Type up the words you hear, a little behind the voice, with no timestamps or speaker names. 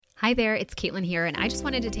Hi there, it's Caitlin here, and I just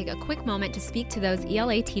wanted to take a quick moment to speak to those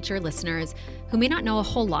ELA teacher listeners who may not know a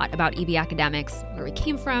whole lot about EB Academics, where we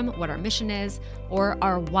came from, what our mission is, or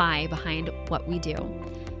our why behind what we do.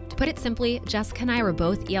 To put it simply, Jessica and I were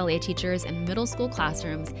both ELA teachers in middle school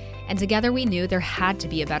classrooms, and together we knew there had to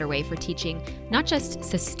be a better way for teaching, not just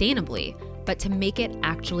sustainably, but to make it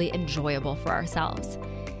actually enjoyable for ourselves.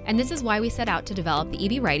 And this is why we set out to develop the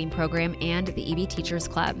EB Writing Program and the EB Teachers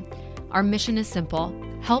Club. Our mission is simple: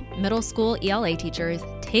 help middle school ELA teachers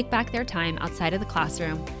take back their time outside of the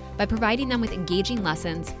classroom by providing them with engaging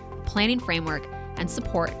lessons, planning framework, and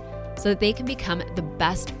support so that they can become the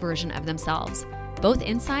best version of themselves, both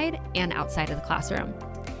inside and outside of the classroom.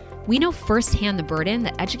 We know firsthand the burden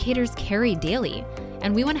that educators carry daily,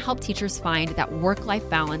 and we want to help teachers find that work-life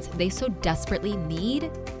balance they so desperately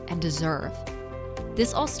need and deserve.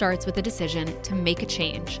 This all starts with a decision to make a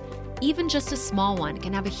change. Even just a small one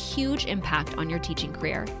can have a huge impact on your teaching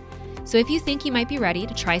career. So if you think you might be ready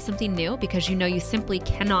to try something new because you know you simply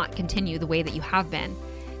cannot continue the way that you have been,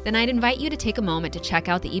 then I'd invite you to take a moment to check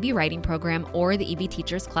out the EB Writing Program or the EB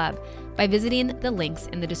Teachers Club by visiting the links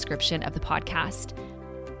in the description of the podcast.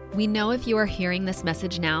 We know if you are hearing this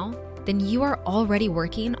message now, then you are already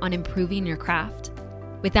working on improving your craft.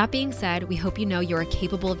 With that being said, we hope you know you are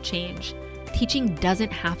capable of change. Teaching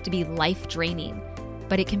doesn't have to be life-draining,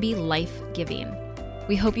 but it can be life-giving.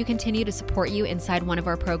 We hope you continue to support you inside one of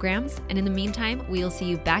our programs, and in the meantime, we'll see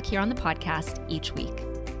you back here on the podcast each week.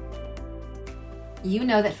 You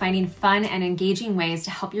know that finding fun and engaging ways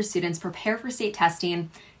to help your students prepare for state testing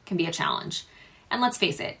can be a challenge. And let's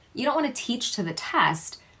face it, you don't want to teach to the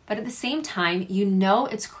test, but at the same time, you know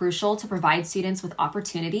it's crucial to provide students with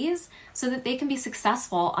opportunities so that they can be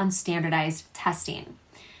successful on standardized testing.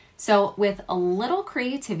 So with a little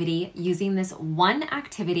creativity using this one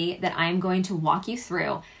activity that I'm going to walk you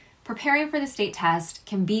through, preparing for the state test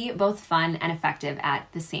can be both fun and effective at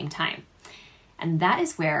the same time. And that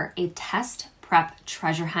is where a test prep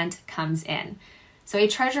treasure hunt comes in. So a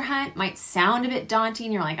treasure hunt might sound a bit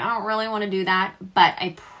daunting. You're like, I don't really want to do that. But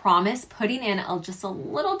I promise putting in just a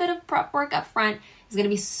little bit of prep work up front is going to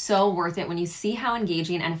be so worth it when you see how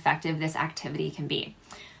engaging and effective this activity can be.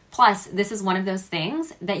 Plus, this is one of those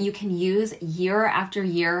things that you can use year after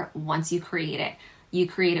year once you create it. You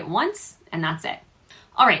create it once and that's it.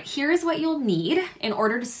 All right, here's what you'll need in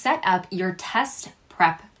order to set up your test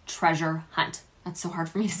prep treasure hunt. That's so hard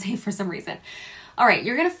for me to say for some reason. All right,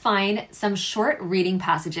 you're gonna find some short reading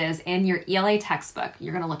passages in your ELA textbook.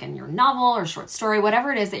 You're gonna look in your novel or short story,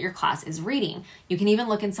 whatever it is that your class is reading. You can even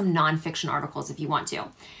look in some nonfiction articles if you want to.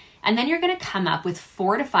 And then you're going to come up with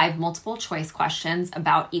 4 to 5 multiple choice questions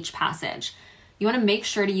about each passage. You want to make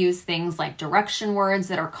sure to use things like direction words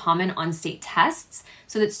that are common on state tests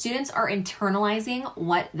so that students are internalizing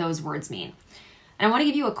what those words mean. And I want to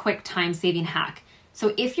give you a quick time-saving hack.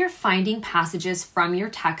 So if you're finding passages from your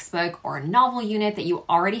textbook or a novel unit that you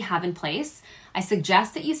already have in place, I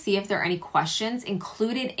suggest that you see if there are any questions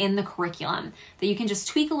included in the curriculum that you can just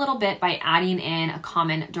tweak a little bit by adding in a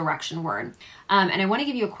common direction word. And I want to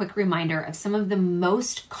give you a quick reminder of some of the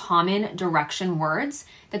most common direction words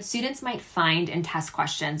that students might find in test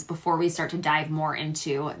questions before we start to dive more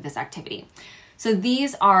into this activity. So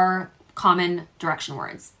these are common direction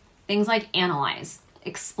words. Things like analyze,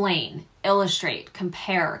 explain, illustrate,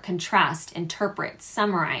 compare, contrast, interpret,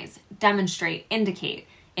 summarize, demonstrate, indicate,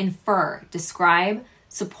 infer, describe,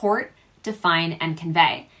 support, define, and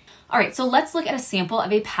convey. All right, so let's look at a sample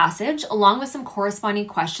of a passage along with some corresponding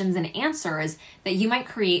questions and answers that you might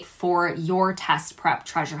create for your test prep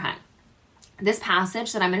treasure hunt. This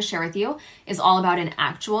passage that I'm going to share with you is all about an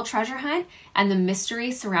actual treasure hunt and the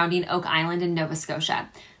mystery surrounding Oak Island in Nova Scotia.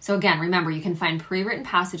 So again, remember, you can find pre-written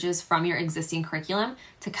passages from your existing curriculum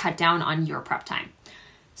to cut down on your prep time.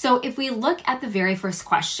 So if we look at the very first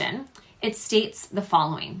question, it states the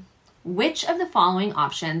following: which of the following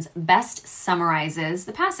options best summarizes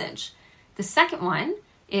the passage? The second one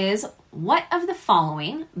is, what of the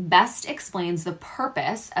following best explains the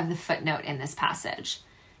purpose of the footnote in this passage?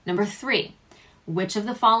 Number 3, which of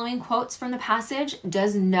the following quotes from the passage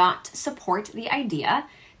does not support the idea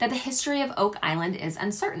that the history of Oak Island is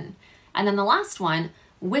uncertain? And then the last one,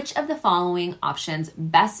 which of the following options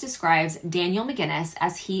best describes Daniel McGinnis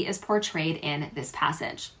as he is portrayed in this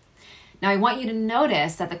passage? Now, I want you to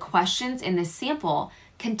notice that the questions in this sample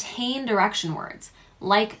contain direction words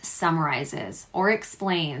like summarizes or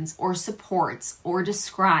explains or supports or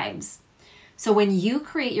describes. So when you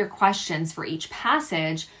create your questions for each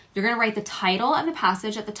passage, you're going to write the title of the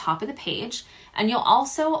passage at the top of the page, and you'll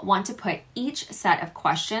also want to put each set of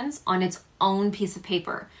questions on its own piece of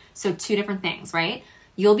paper. So 2 different things, right?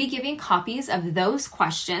 You'll be giving copies of those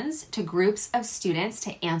questions to groups of students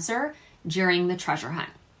to answer during the treasure hunt.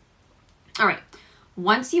 All right,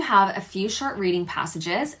 once you have a few short reading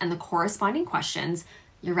passages and the corresponding questions,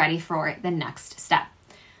 you're ready for the next step.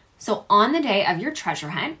 So on the day of your treasure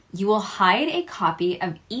hunt, you will hide a copy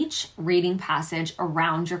of each reading passage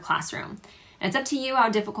around your classroom. And it's up to you how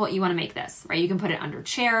difficult you want to make this, right? You can put it under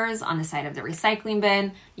chairs, on the side of the recycling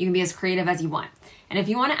bin. You can be as creative as you want. And if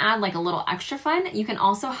you want to add like a little extra fun, you can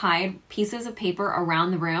also hide pieces of paper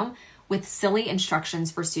around the room with silly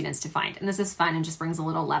instructions for students to find. And this is fun and just brings a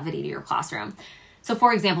little levity to your classroom. So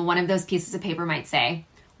for example, one of those pieces of paper might say,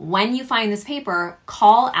 when you find this paper,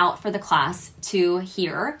 call out for the class to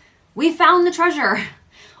hear, "We found the treasure."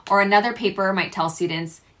 Or another paper might tell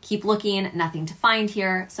students, "Keep looking, nothing to find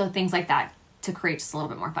here." So things like that to create just a little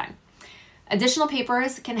bit more fun. Additional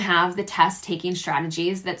papers can have the test taking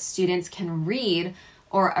strategies that students can read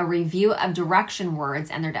or a review of direction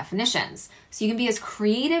words and their definitions. So you can be as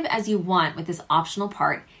creative as you want with this optional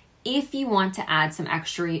part if you want to add some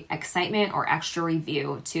extra excitement or extra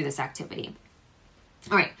review to this activity.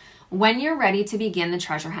 All right, when you're ready to begin the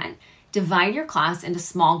treasure hunt, divide your class into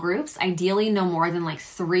small groups, ideally no more than like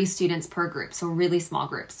 3 students per group, so really small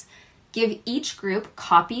groups. Give each group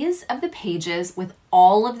copies of the pages with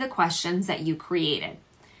all of the questions that you created.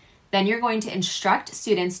 Then you're going to instruct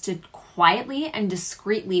students to quietly and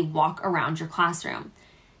discreetly walk around your classroom.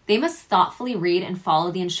 They must thoughtfully read and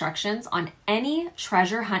follow the instructions on any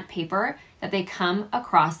treasure hunt paper that they come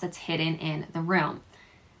across that's hidden in the room.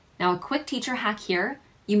 Now, a quick teacher hack here,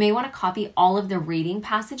 you may want to copy all of the reading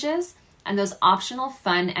passages and those optional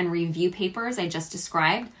fun and review papers I just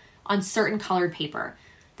described on certain colored paper.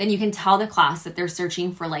 Then you can tell the class that they're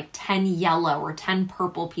searching for like 10 yellow or 10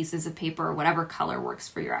 purple pieces of paper or whatever color works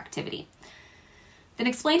for your activity. Then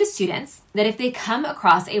explain to students that if they come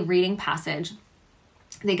across a reading passage,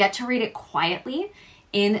 they get to read it quietly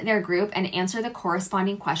in their group and answer the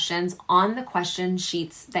corresponding questions on the question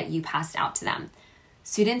sheets that you passed out to them.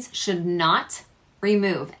 Students should not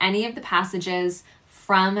remove any of the passages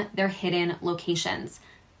from their hidden locations.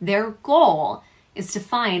 Their goal is to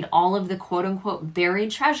find all of the quote unquote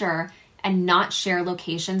buried treasure and not share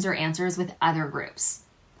locations or answers with other groups.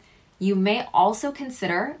 You may also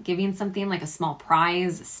consider giving something like a small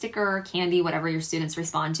prize, sticker, candy, whatever your students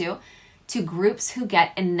respond to groups who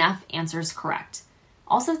get enough answers correct.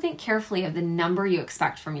 Also think carefully of the number you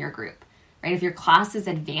expect from your group, right? If your class is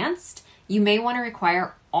advanced, you may want to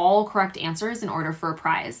require all correct answers in order for a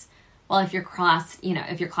prize. Well, if your class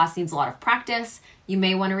needs a lot of practice, you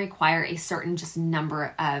may want to require a certain just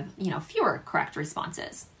number of, fewer correct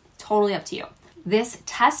responses. Totally up to you. This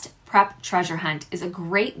test prep treasure hunt is a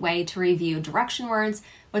great way to review direction words,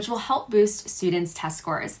 which will help boost students' test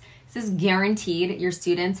scores. This is guaranteed your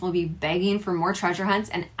students will be begging for more treasure hunts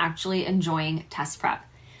and actually enjoying test prep.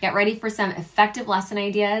 Get ready for some effective lesson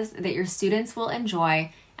ideas that your students will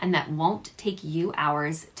enjoy and that won't take you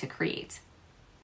hours to create.